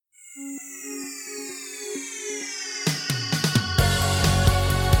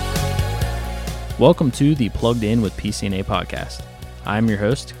Welcome to the Plugged In with PCNA podcast. I'm your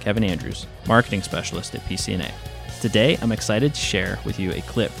host, Kevin Andrews, marketing specialist at PCNA. Today, I'm excited to share with you a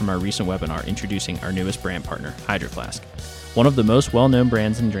clip from our recent webinar introducing our newest brand partner, Hydro Flask. One of the most well-known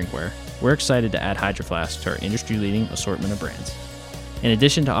brands in drinkware, we're excited to add Hydro Flask to our industry-leading assortment of brands. In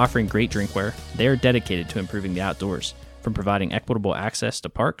addition to offering great drinkware, they are dedicated to improving the outdoors, from providing equitable access to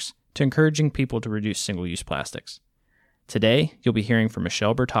parks to encouraging people to reduce single-use plastics. Today, you'll be hearing from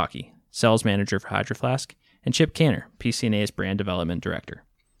Michelle Bertocchi, Sales Manager for Hydro Flask, and Chip Canner, PCNA's Brand Development Director.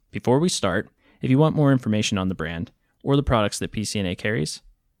 Before we start, if you want more information on the brand or the products that PCNA carries,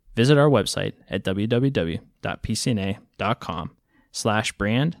 visit our website at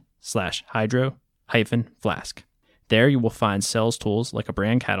www.pcna.com/brand/hydro-flask. There you will find sales tools like a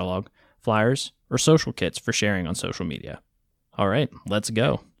brand catalog, flyers, or social kits for sharing on social media. All right, let's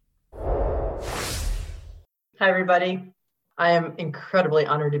go. Hi, everybody. I am incredibly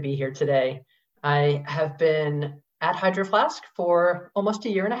honored to be here today. I have been at Hydro Flask for almost a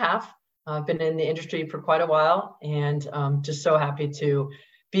year and a half. I've been in the industry for quite a while, and just so happy to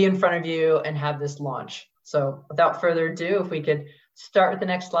be in front of you and have this launch. So without further ado, if we could start with the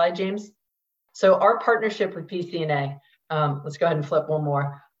next slide, James. So our partnership with PCNA, let's go ahead and flip one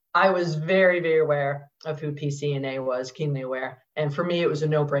more. I was very, very aware of who PCNA was, keenly aware. And for me, it was a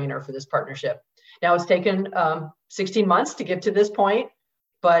no-brainer for this partnership. Now, it's taken 16 months to get to this point,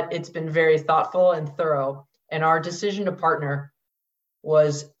 but it's been very thoughtful and thorough. And our decision to partner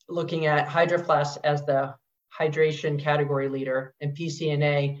was looking at Hydro Flask as the hydration category leader and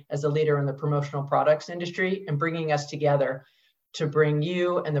PCNA as a leader in the promotional products industry, and bringing us together to bring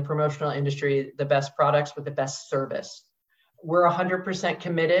you and the promotional industry the best products with the best service. We're 100%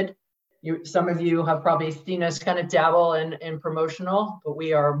 committed. Some of you have probably seen us kind of dabble in promotional, but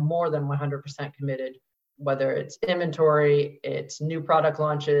we are more than 100% committed, whether it's inventory, it's new product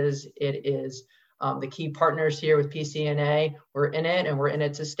launches, it is the key partners here with PCNA. We're in it, and we're in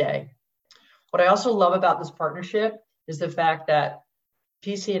it to stay. What I also love about this partnership is the fact that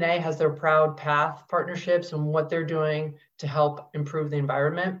PCNA has their Proud Path partnerships and what they're doing to help improve the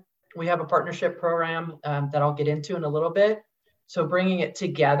environment. We have a partnership program that I'll get into in a little bit. So bringing it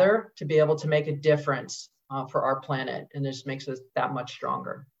together to be able to make a difference for our planet, and this makes us that much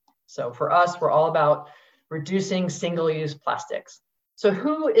stronger. So for us, we're all about reducing single-use plastics. So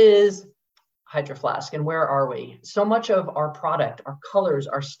who is Hydro Flask and where are we? So much of our product, our colors,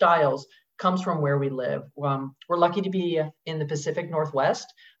 our styles comes from where we live. We're lucky to be in the Pacific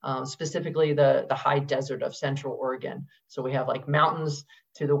Northwest, specifically the high desert of Central Oregon. So we have like mountains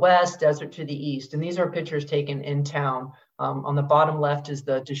to the west, desert to the east. And these are pictures taken in town. On the bottom left is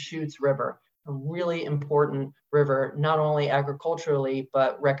the Deschutes River, a really important river, not only agriculturally,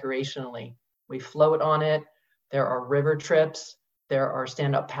 but recreationally. We float on it. There are river trips. There are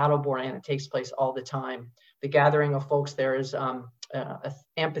stand-up paddleboarding that takes place all the time. The gathering of folks there is an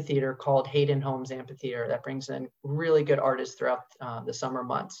amphitheater called Hayden Homes Amphitheater that brings in really good artists throughout the summer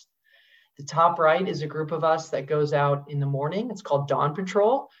months. The top right is a group of us that goes out in the morning. It's called Dawn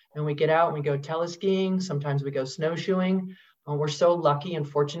Patrol. And we get out and we go teleskiing. Sometimes we go snowshoeing. We're so lucky and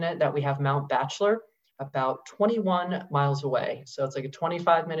fortunate that we have Mount Bachelor about 21 miles away. So it's like a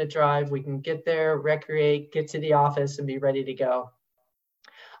 25-minute drive. We can get there, recreate, get to the office, and be ready to go.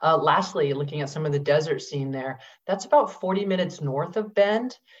 Lastly, looking at some of the desert scene there, that's about 40 minutes north of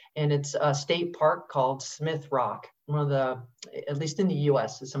Bend, and it's a state park called Smith Rock. One of the, at least in the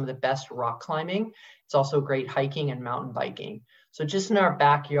US, is some of the best rock climbing. It's also great hiking and mountain biking. So just in our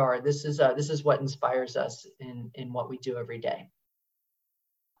backyard, this is what inspires us in what we do every day.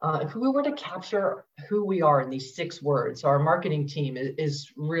 If we were to capture who we are in these 6 words, our marketing team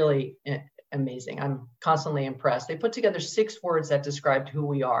is really amazing. I'm constantly impressed. They put together 6 words that described who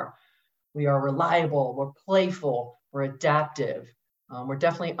we are. We are reliable, we're playful, we're adaptive, we're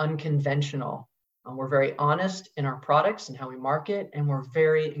definitely unconventional. We're very honest in our products and how we market, and we're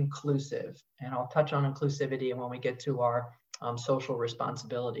very inclusive. And I'll touch on inclusivity when we get to our social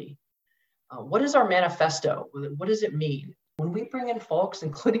responsibility. What is our manifesto? What does it mean? When we bring in folks,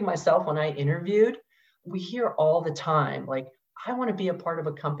 including myself when I interviewed, we hear all the time, like, I want to be a part of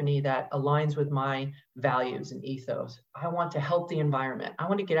a company that aligns with my values and ethos. I want to help the environment. I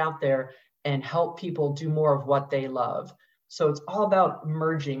want to get out there and help people do more of what they love. So it's all about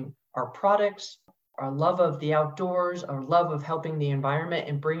merging our products, our love of the outdoors, our love of helping the environment,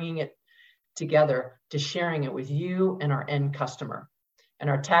 and bringing it together to sharing it with you and our end customer. And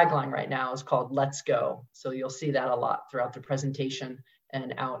our tagline right now is called Let's Go. So you'll see that a lot throughout the presentation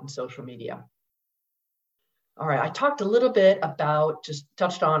and out in social media. All right, I talked a little bit about, just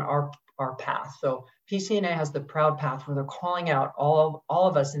touched on our path. So PCNA has the proud path where they're calling out all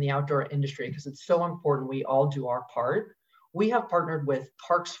of us in the outdoor industry because it's so important we all do our part. We have partnered with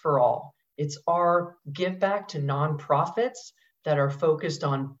Parks for All. It's our give back to nonprofits that are focused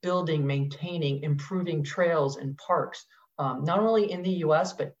on building, maintaining, improving trails and parks, not only in the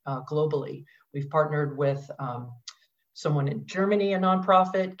US, but globally. We've partnered with someone in Germany, a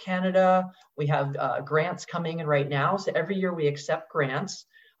nonprofit, Canada. We have grants coming in right now. So every year we accept grants.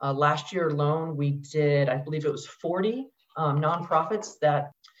 Last year alone, we did, I believe it was 40 nonprofits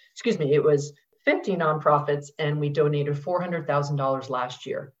it was 50 nonprofits, and we donated $400,000 last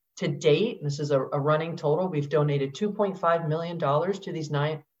year. To date, this is a running total, we've donated $2.5 million to these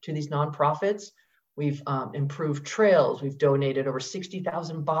nonprofits. We've improved trails. We've donated over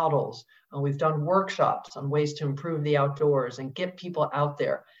 60,000 bottles. We've done workshops on ways to improve the outdoors and get people out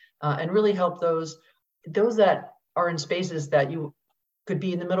there and really help those that are in spaces that you could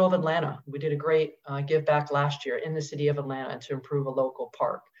be in the middle of Atlanta. We did a great give back last year in the city of Atlanta to improve a local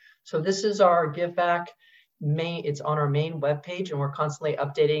park. So this is our give back. It's on our main webpage, and we're constantly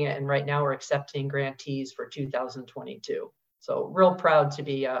updating it. And right now we're accepting grantees for 2022. So real proud to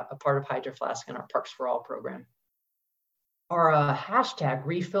be a part of Hydro Flask and our Parks for All program. Our hashtag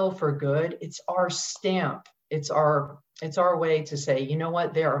refill for good, it's our stamp. It's our way to say, you know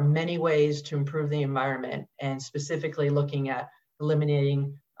what, there are many ways to improve the environment, and specifically looking at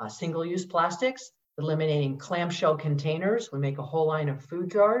eliminating single-use plastics, eliminating clamshell containers. We make a whole line of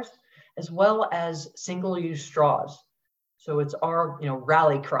food jars, as well as single-use straws. So it's our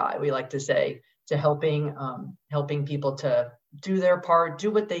rally cry, we like to say, to helping people to do their part, do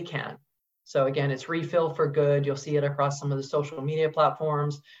what they can. So again, it's refill for good. You'll see it across some of the social media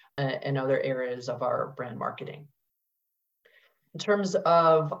platforms and other areas of our brand marketing. In terms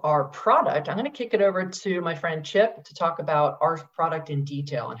of our product, I'm going to kick it over to my friend Chip to talk about our product in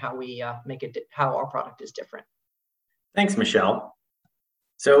detail and how we how our product is different. Thanks, Michelle.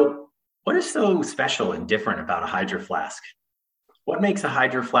 So what is so special and different about a Hydro Flask? What makes a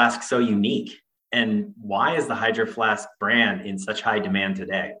Hydro Flask so unique? And why is the Hydro Flask brand in such high demand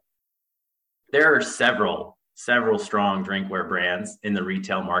today? There are several strong drinkware brands in the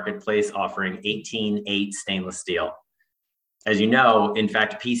retail marketplace offering 18-8 stainless steel. As you know, in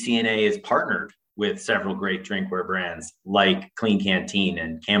fact, PCNA is partnered with several great drinkware brands like Clean Canteen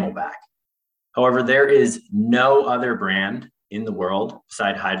and Camelback. However, there is no other brand in the world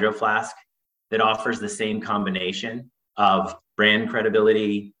beside Hydro Flask that offers the same combination of brand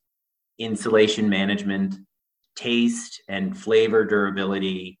credibility, insulation management, taste and flavor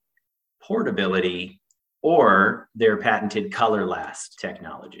durability, portability, or their patented Color Last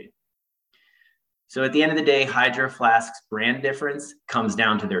technology. So at the end of the day, Hydro Flask's brand difference comes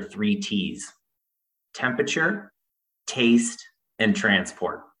down to their 3 T's: temperature, taste, and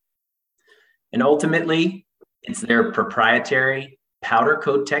transport. And ultimately, it's their proprietary powder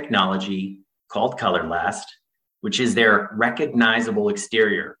coat technology called Color Last, which is their recognizable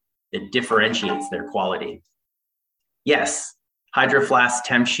exterior that differentiates their quality. Yes, Hydro Flask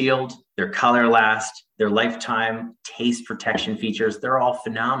Temp Shield, their Color Last, their lifetime taste protection features, they're all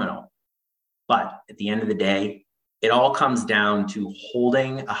phenomenal. But at the end of the day, it all comes down to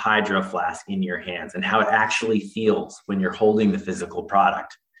holding a Hydro Flask in your hands and how it actually feels when you're holding the physical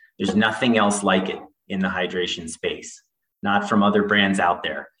product. There's nothing else like it in the hydration space, not from other brands out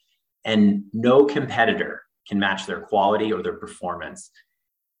there. And no competitor can match their quality or their performance.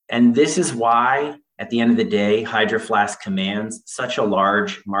 And this is why, at the end of the day, Hydro Flask commands such a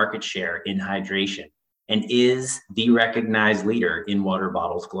large market share in hydration and is the recognized leader in water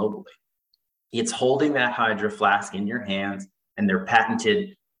bottles globally. It's holding that Hydro Flask in your hands and their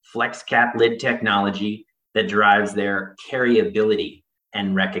patented flex cap lid technology that drives their carryability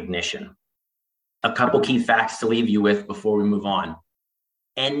and recognition. A couple key facts to leave you with before we move on.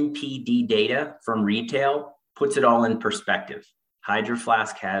 NPD data from retail puts it all in perspective. Hydro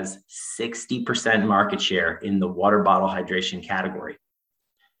Flask has 60% market share in the water bottle hydration category.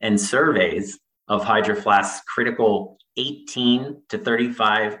 And surveys of Hydro Flask's critical 18 to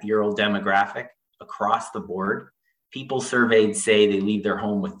 35-year-old demographic across the board, people surveyed say they leave their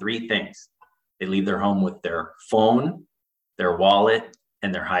home with 3 things. They leave their home with their phone, their wallet,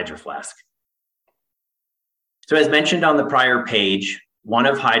 and their Hydro Flask. So as mentioned on the prior page, one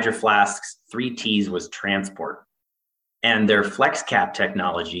of Hydro Flask's 3 T's was transport. And their flex cap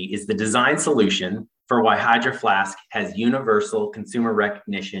technology is the design solution for why Hydro Flask has universal consumer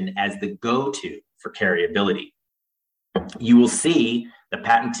recognition as the go-to for carryability. You will see the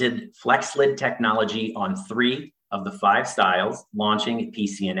patented flex lid technology on 3 of the 5 styles launching at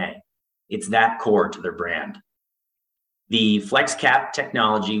PCNA. It's that core to their brand. The FlexCap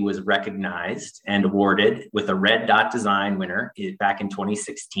technology was recognized and awarded with a Red Dot Design winner back in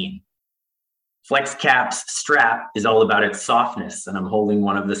 2016. FlexCap's strap is all about its softness, and I'm holding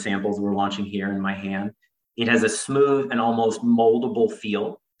one of the samples we're launching here in my hand. It has a smooth and almost moldable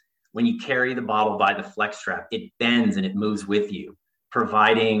feel. When you carry the bottle by the flex strap, it bends and it moves with you,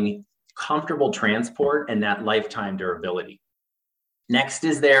 providing comfortable transport and that lifetime durability. Next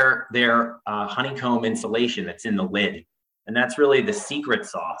is their honeycomb insulation that's in the lid. And that's really the secret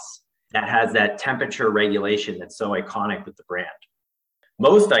sauce that has that temperature regulation that's so iconic with the brand.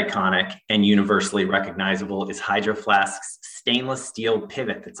 Most iconic and universally recognizable is Hydro Flask's stainless steel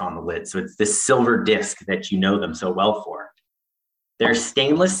pivot that's on the lid. So it's this silver disc that you know them so well for. Their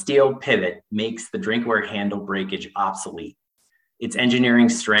stainless steel pivot makes the drinkware handle breakage obsolete. Its engineering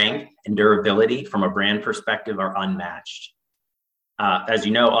strength and durability from a brand perspective are unmatched. As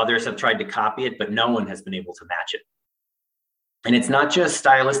you know, others have tried to copy it, but no one has been able to match it. And it's not just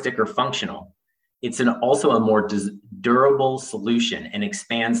stylistic or functional. It's also a more durable solution and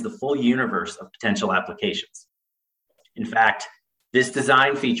expands the full universe of potential applications. In fact, this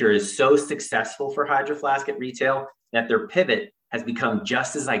design feature is so successful for Hydro Flask at retail that their pivot has become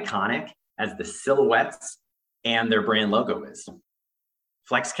just as iconic as the silhouettes and their brand logo is.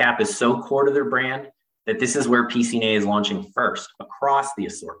 FlexCap is so core to their brand that this is where PCNA is launching first across the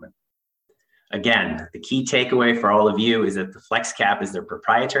assortment. Again, the key takeaway for all of you is that the FlexCap is their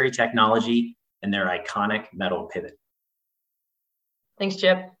proprietary technology and their iconic metal pivot. Thanks,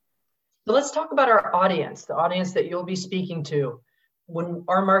 Chip. So let's talk about our audience, the audience that you'll be speaking to. When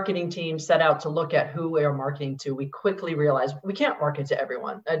our marketing team set out to look at who we are marketing to, we quickly realized we can't market to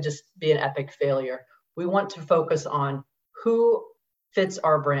everyone. That'd just be an epic failure. We want to focus on who fits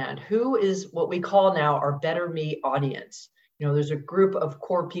our brand, who is what we call now our Better Me audience. You know, there's a group of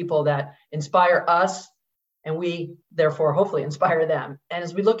core people that inspire us, and we therefore hopefully inspire them. And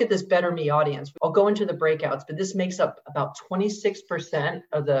as we look at this Better Me audience, I'll go into the breakouts, but this makes up about 26%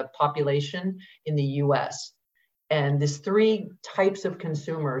 of the population in the US. And these three types of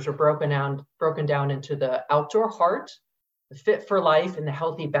consumers are broken down into the outdoor heart, the fit for life, and the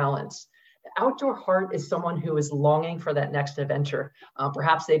healthy balance. The outdoor heart is someone who is longing for that next adventure.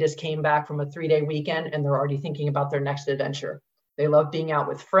 Perhaps they just came back from a 3-day weekend and they're already thinking about their next adventure. They love being out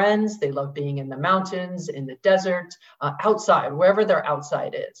with friends. They love being in the mountains, in the desert, outside, wherever their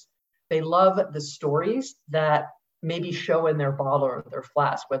outside is. They love the stories that maybe show in their bottle or their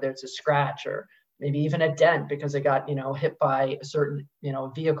flask, whether it's a scratch or maybe even a dent because it got, hit by a certain,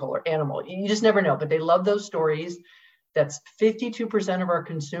 vehicle or animal. You just never know, but they love those stories. That's 52% of our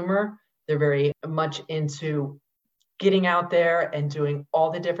consumer. They're very much into getting out there and doing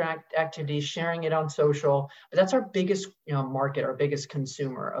all the different activities, sharing it on social. But that's our biggest market, our biggest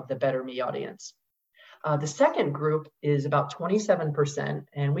consumer of the Better Me audience. The second group is about 27%,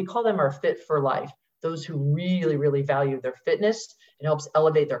 and we call them our fit for life. Those who really, really value their fitness. It helps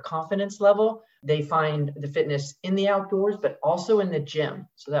elevate their confidence level. They find the fitness in the outdoors, but also in the gym.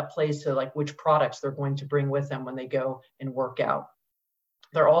 So that plays to like which products they're going to bring with them when they go and work out.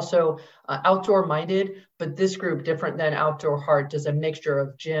 They're also outdoor minded, but this group, different than Outdoor Heart, does a mixture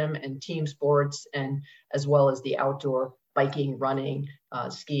of gym and team sports, and as well as the outdoor biking, running,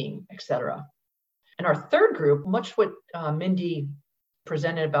 skiing, etc. And our third group, much what Mindy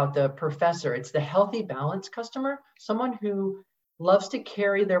presented about the professor, it's the healthy balance customer, someone who loves to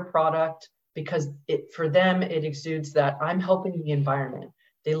carry their product because for them, it exudes that I'm helping the environment.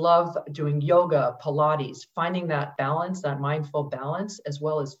 They love doing yoga, Pilates, finding that balance, that mindful balance, as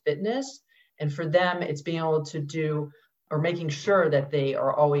well as fitness. And for them, it's being able to do or making sure that they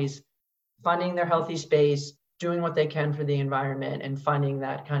are always finding their healthy space, doing what they can for the environment, and finding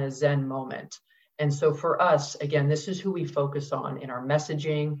that kind of Zen moment. And so for us, again, this is who we focus on in our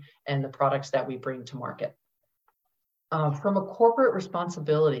messaging and the products that we bring to market. From a corporate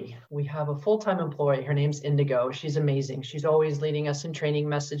responsibility, we have a full-time employee. Her name's Indigo. She's amazing. She's always leading us in training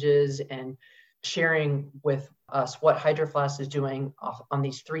messages and sharing with us what Hydro Flask is doing on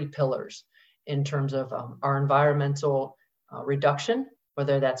these three pillars in terms of our environmental reduction,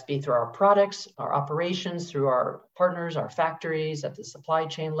 whether that's be through our products, our operations, through our partners, our factories at the supply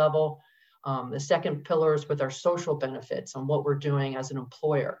chain level. The second pillar is with our social benefits on what we're doing as an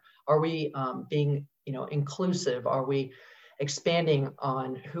employer. Are we being inclusive? Are we expanding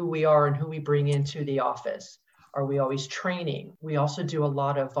on who we are and who we bring into the office? Are we always training? We also do a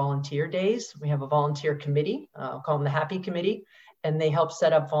lot of volunteer days. We have a volunteer committee, I'll call them the Happy Committee, and they help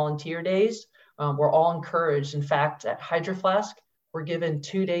set up volunteer days. We're all encouraged. In fact, at Hydro Flask, we're given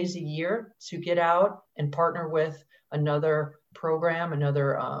 2 days a year to get out and partner with another program,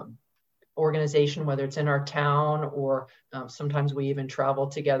 another organization, whether it's in our town or sometimes we even travel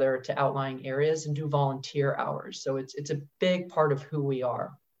together to outlying areas and do volunteer hours. So it's a big part of who we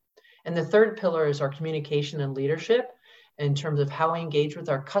are. And the third pillar is our communication and leadership in terms of how we engage with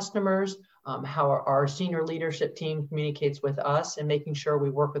our customers, how our senior leadership team communicates with us, and making sure we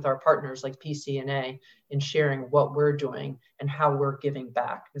work with our partners like PCNA in sharing what we're doing and how we're giving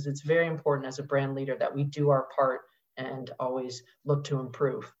back. Because it's very important as a brand leader that we do our part and always look to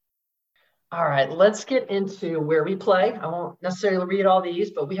improve. All right, let's get into where we play. I won't necessarily read all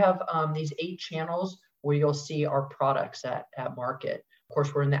these, but we have these 8 channels where you'll see our products at market. Of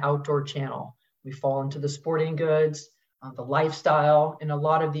course, we're in the outdoor channel. We fall into the sporting goods, the lifestyle, and a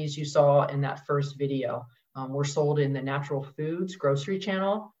lot of these you saw in that first video. We're sold in the natural foods grocery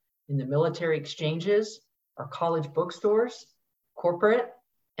channel, in the military exchanges, our college bookstores, corporate,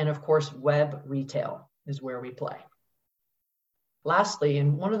 and of course, web retail is where we play. Lastly,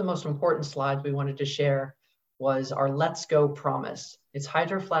 and one of the most important slides we wanted to share was our Let's Go promise. It's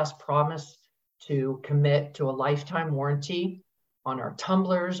Hydro Flask promise to commit to a lifetime warranty on our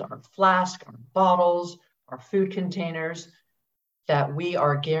tumblers, our flask, our bottles, our food containers, that we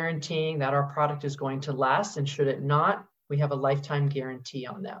are guaranteeing that our product is going to last, and should it not, we have a lifetime guarantee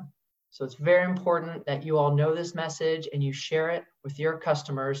on them. So it's very important that you all know this message and you share it with your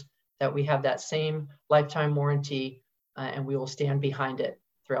customers, that we have that same lifetime warranty and we will stand behind it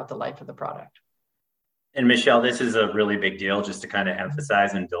throughout the life of the product. And Michelle, this is a really big deal, just to kind of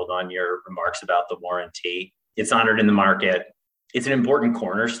emphasize and build on your remarks about the warranty. It's honored in the market. It's an important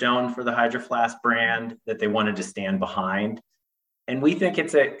cornerstone for the Hydro Flask brand that they wanted to stand behind. And we think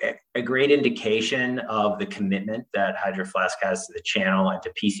it's a great indication of the commitment that Hydro Flask has to the channel and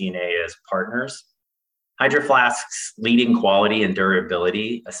to PCNA as partners. Hydro Flask's leading quality and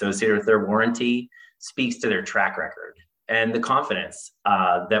durability associated with their warranty speaks to their track record and the confidence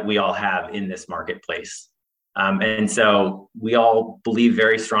that we all have in this marketplace. And so we all believe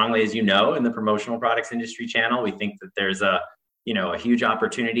very strongly, as you know, in the promotional products industry channel. We think that there's a huge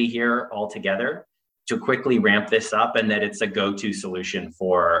opportunity here altogether to quickly ramp this up, and that it's a go-to solution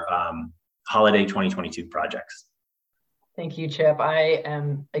for holiday 2022 projects. Thank you, Chip. I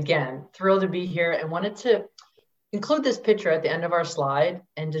am, again, thrilled to be here and wanted to include this picture at the end of our slide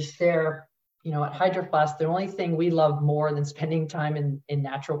and to share, at Hydro Flask, the only thing we love more than spending time in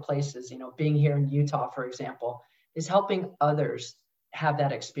natural places, being here in Utah, for example, is helping others have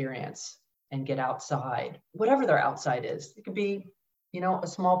that experience and get outside, whatever their outside is. It could be, a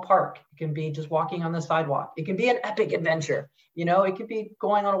small park. It can be just walking on the sidewalk. It can be an epic adventure. It could be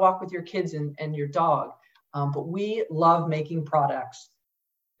going on a walk with your kids and your dog. But we love making products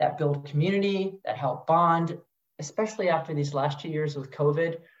that build community, that help bond, especially after these last 2 years with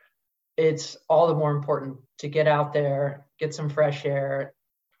COVID. It's all the more important to get out there, get some fresh air,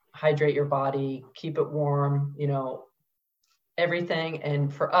 hydrate your body, keep it warm, everything.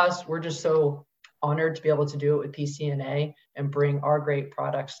 And for us, we're just so honored to be able to do it with PCNA and bring our great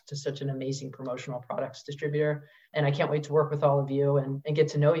products to such an amazing promotional products distributor. And I can't wait to work with all of you and get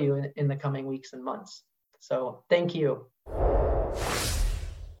to know you in the coming weeks and months. So thank you.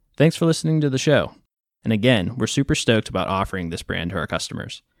 Thanks for listening to the show. And again, we're super stoked about offering this brand to our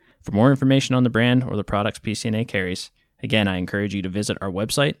customers. For more information on the brand or the products PCNA carries, again, I encourage you to visit our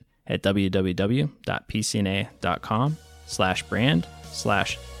website at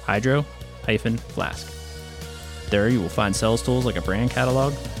www.pcna.com/brand/hydro-flask. There you will find sales tools like a brand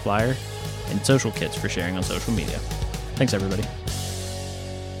catalog, flyer, and social kits for sharing on social media. Thanks, everybody.